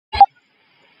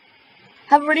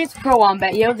Have already pro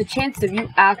wombat. You know, the chances of you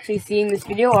actually seeing this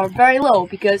video are very low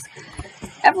because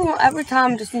every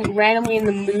time I'm just randomly in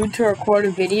the mood to record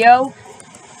a video,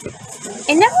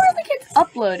 it never really gets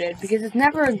uploaded because it's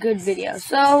never a good video.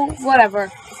 So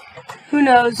whatever. Who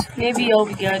knows? Maybe it'll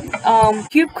be good.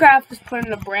 CubeCraft is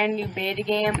putting a brand new beta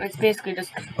game. It's basically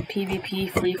just PvP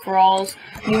free-for-alls.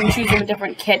 You can choose a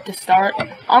different kit to start.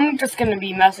 I'm just going to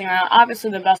be messing around.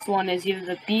 Obviously, the best one is either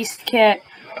the Beast kit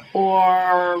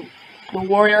or the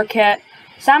Warrior kit.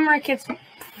 Samurai kit's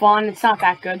fun. It's not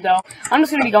that good, though. I'm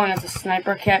just going to be going as a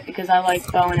Sniper kit because I like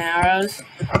bow and arrows.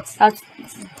 That's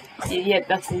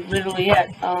literally it.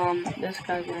 This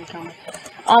guy's gonna come.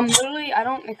 Literally, I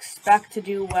don't expect to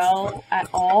do well at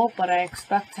all, but I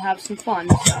expect to have some fun,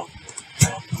 so.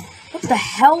 What the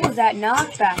hell was that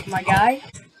knockback, my guy?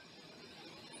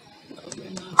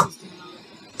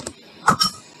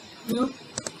 Nope.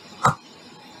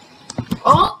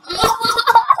 Oh!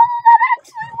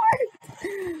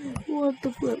 What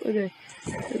the flip? Okay.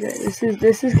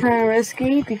 This is kind of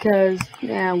risky because,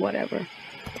 yeah, whatever.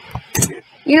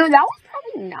 You know, that was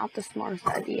probably not the smartest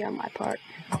idea on my part.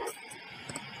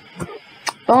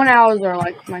 Bow and arrows are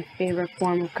like my favorite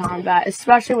form of combat,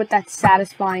 especially with that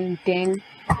satisfying ding.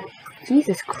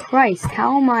 Jesus Christ,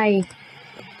 how am I...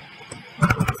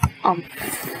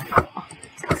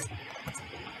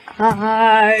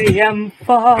 I am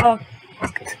fucked.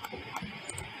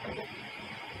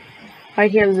 Right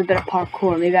here, there's a bit of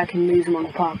parkour. Maybe I can lose him on the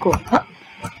parkour. Huh.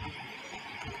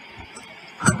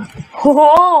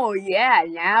 Oh, yeah,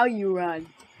 now you run.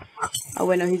 Oh,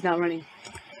 wait, no, he's not running.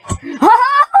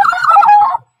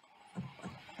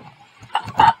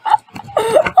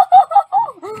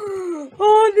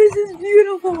 Oh, this is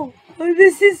beautiful. Oh,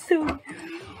 this is so...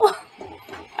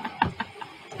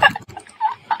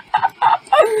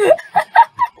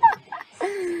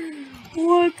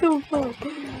 What the fuck?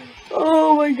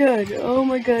 Oh my god, oh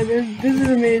my god, this is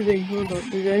amazing. Hold on,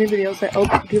 is there anybody else that... Oh,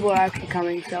 people are actually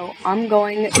coming, so I'm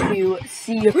going to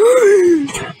see...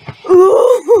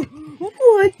 Oh,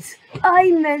 what?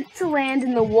 I meant to land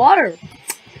in the water,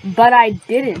 but I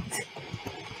didn't.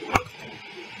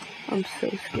 I'm so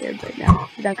scared right now.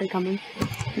 Is that guy coming?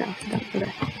 No, not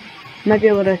okay. Might be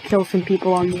able to kill some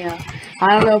people on the, I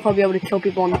don't know if I'll be able to kill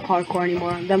people on the parkour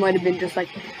anymore. That might have been just like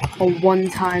a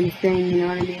one-time thing, you know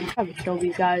what I mean? I'm trying to kill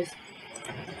these guys.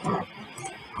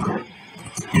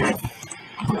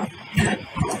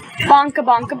 Bonka,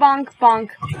 bonka, bonk, bonk.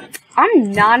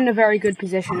 I'm not in a very good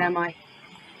position, am I?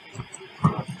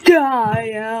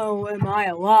 How am I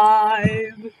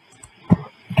alive?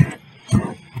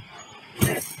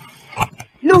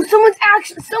 No,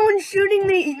 someone's shooting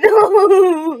me.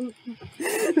 No,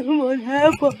 I'm on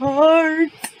half a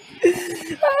heart.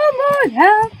 I'm on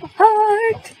half a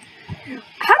heart.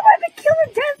 How do I have a killer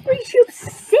death ratio of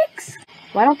 6?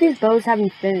 Why don't these bows have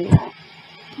infinity?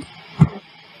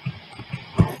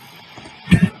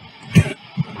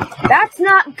 That's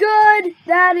not good.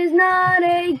 That is not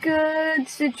a good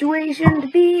situation to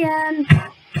be in.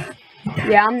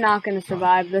 Yeah, I'm not gonna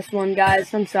survive this one,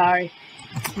 guys. I'm sorry.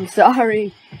 I'm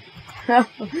sorry. How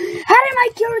did my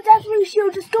killer death ratio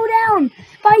just go down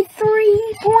by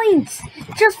 3 points?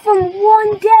 Just from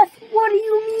one death? What do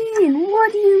you mean?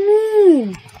 What do you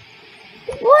mean?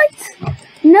 What?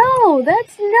 No,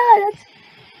 that's not.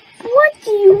 What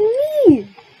do you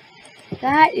mean?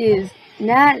 That is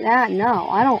not. No,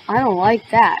 I don't like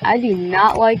that. I do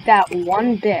not like that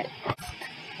one bit.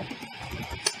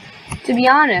 To be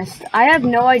honest, I have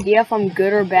no idea if I'm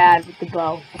good or bad with the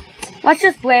bow. Let's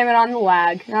just blame it on the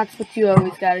lag. That's what you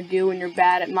always gotta do when you're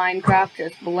bad at Minecraft.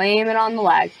 Just blame it on the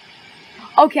lag.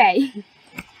 Okay.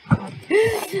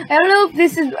 I don't know if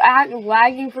this is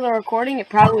lagging for the recording. It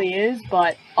probably is,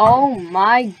 but oh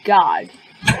my god.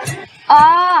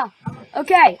 Ah!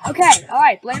 Okay.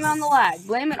 Alright, blame it on the lag.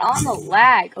 Blame it on the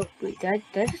lag. Oh, wait, that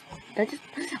just...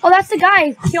 Oh, that's the guy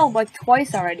I killed like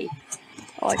twice already.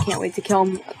 Oh, I can't wait to kill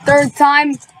him a 3rd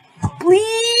time.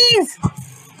 Please!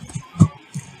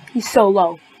 He's so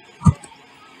low.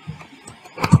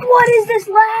 What is this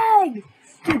lag?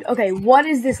 Dude, okay, what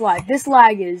is this lag? This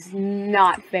lag is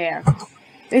not fair.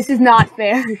 This is not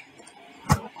fair.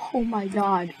 Oh my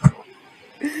god.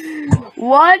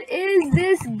 What is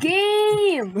this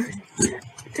game?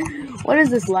 What is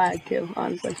this lag to,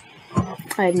 honestly?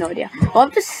 I have no idea. Well,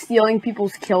 I'm just stealing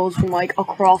people's kills from, like,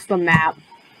 across the map.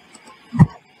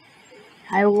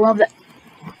 I love that.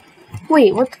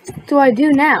 Wait, what do I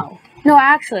do now? No,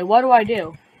 actually, what do I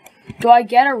do? Do I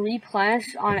get a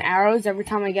replenish on arrows every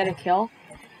time I get a kill?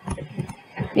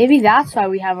 Maybe that's why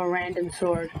we have a random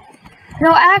sword.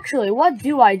 No, actually, what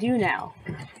do I do now?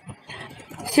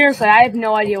 Seriously, I have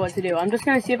no idea what to do. I'm just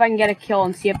gonna see if I can get a kill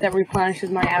and see if that replenishes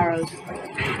my arrows.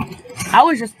 I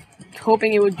was just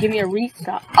hoping it would give me a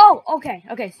restock. Oh, okay,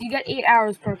 so you get 8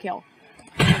 arrows per kill.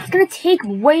 It's gonna take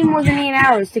way more than 8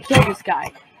 arrows to kill this guy.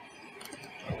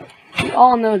 We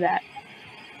all know that.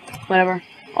 Whatever.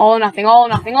 All or nothing, all or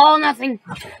nothing, all or nothing!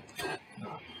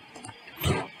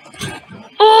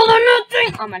 All or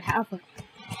nothing! I'm at half.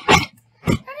 That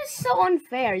is so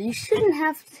unfair. You shouldn't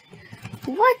have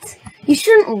to... What? You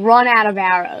shouldn't run out of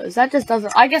arrows. That just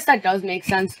doesn't... I guess that does make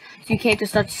sense. So you can't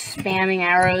just start spamming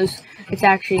arrows. It's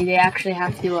actually... They actually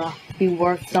have to be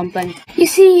worth something. You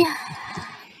see...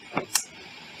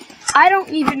 I don't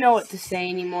even know what to say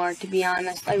anymore, to be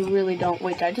honest. I really don't.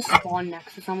 Wait, did I just spawn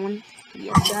next to someone?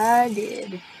 Yes, I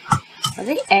did. Are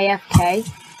they AFK?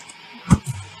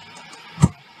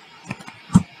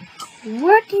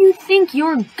 Where do you think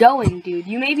you're going, dude?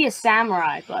 You may be a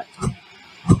samurai, but...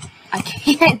 I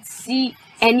can't see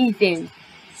anything.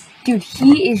 Dude,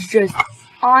 he is just...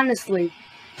 Honestly...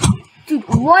 Dude,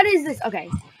 what is this? Okay.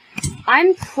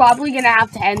 I'm probably gonna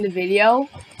have to end the video,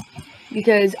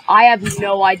 because I have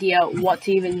no idea what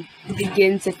to even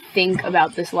begin to think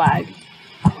about this lag.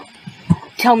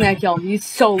 Tell me I kill him. He's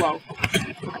so low.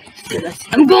 Okay, let's do this.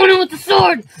 I'm going in with the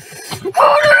sword! I'm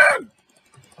going in!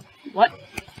 What?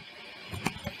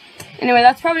 Anyway,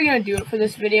 that's probably going to do it for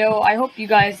this video. I hope you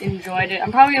guys enjoyed it.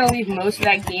 I'm probably going to leave most of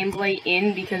that gameplay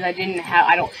in because I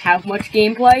don't have much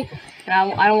gameplay.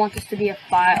 And I don't want this to be a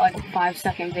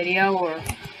 5-second video or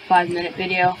 5-minute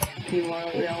video, to be more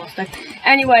realistic.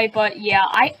 Anyway, but yeah,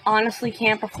 I honestly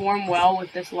can't perform well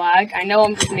with this lag. I know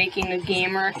I'm just making a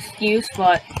gamer excuse,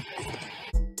 but